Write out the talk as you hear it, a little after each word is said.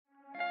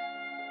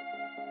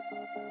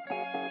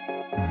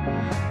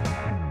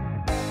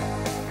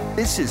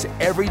This is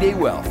Everyday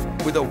Wealth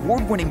with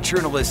award-winning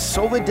journalist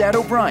Soledad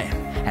O'Brien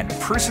and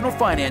personal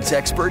finance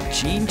expert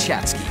Jean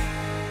Chatzky.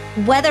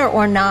 Whether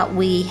or not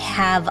we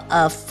have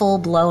a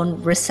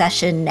full-blown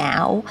recession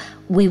now,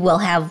 we will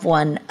have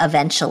one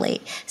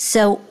eventually.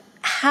 So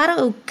how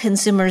do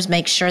consumers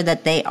make sure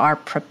that they are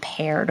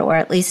prepared, or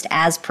at least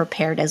as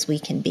prepared as we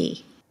can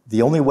be?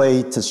 The only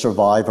way to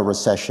survive a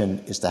recession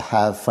is to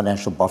have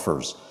financial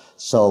buffers.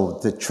 So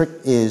the trick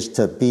is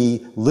to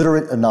be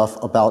literate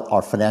enough about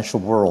our financial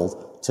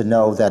world to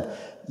know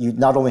that you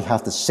not only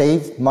have to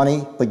save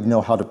money, but you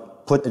know how to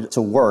put it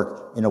to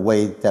work in a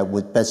way that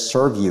would best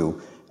serve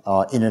you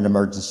in an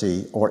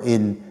emergency or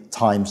in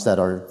times that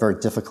are very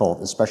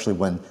difficult, especially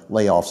when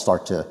layoffs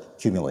start to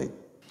accumulate.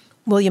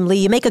 William Lee,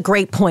 you make a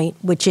great point,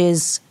 which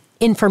is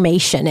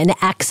information and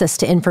access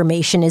to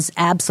information is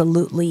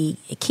absolutely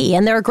key.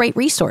 And there are great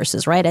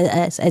resources, right?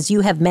 As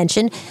you have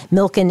mentioned,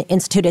 Milken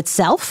Institute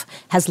itself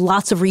has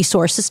lots of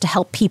resources to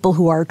help people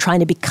who are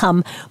trying to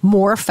become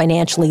more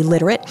financially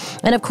literate.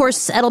 And of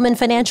course, Edelman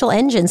Financial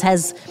Engines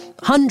has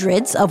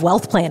hundreds of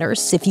wealth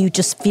planners if you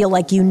just feel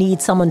like you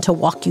need someone to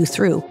walk you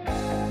through.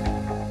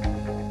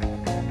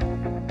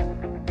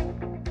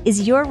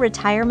 Is your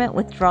retirement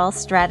withdrawal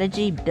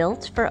strategy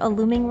built for a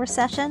looming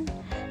recession?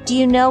 Do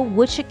you know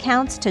which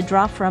accounts to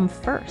draw from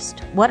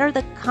first? What are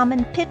the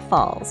common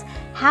pitfalls?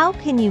 How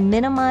can you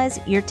minimize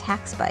your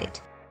tax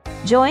bite?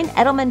 Join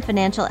Edelman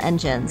Financial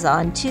Engines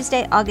on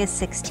Tuesday,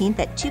 August 16th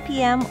at 2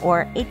 p.m.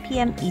 or 8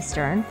 p.m.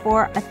 Eastern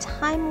for a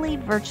timely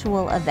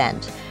virtual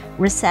event,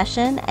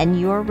 Recession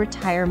and Your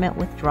Retirement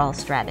Withdrawal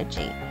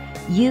Strategy.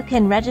 You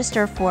can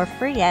register for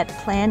free at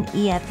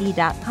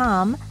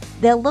planefe.com.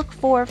 They'll look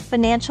for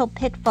financial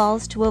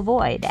pitfalls to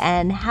avoid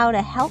and how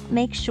to help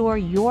make sure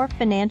your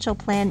financial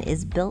plan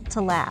is built to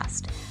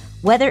last.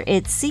 Whether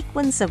it's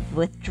sequence of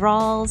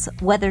withdrawals,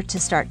 whether to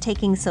start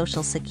taking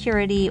Social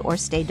Security or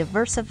stay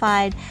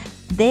diversified,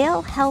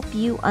 they'll help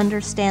you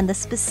understand the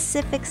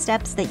specific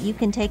steps that you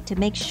can take to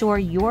make sure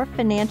your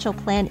financial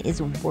plan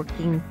is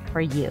working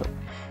for you.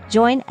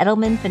 Join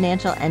Edelman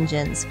Financial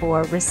Engines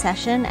for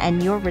Recession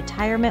and Your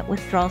Retirement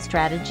Withdrawal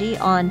Strategy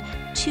on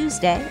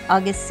Tuesday,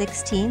 August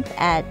 16th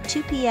at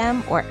 2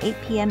 p.m. or 8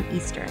 p.m.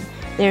 Eastern.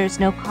 There's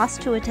no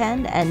cost to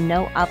attend and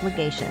no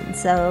obligation.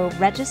 So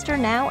register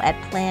now at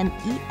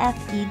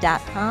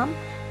planefe.com.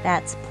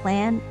 That's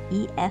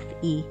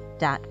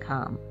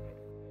planefe.com.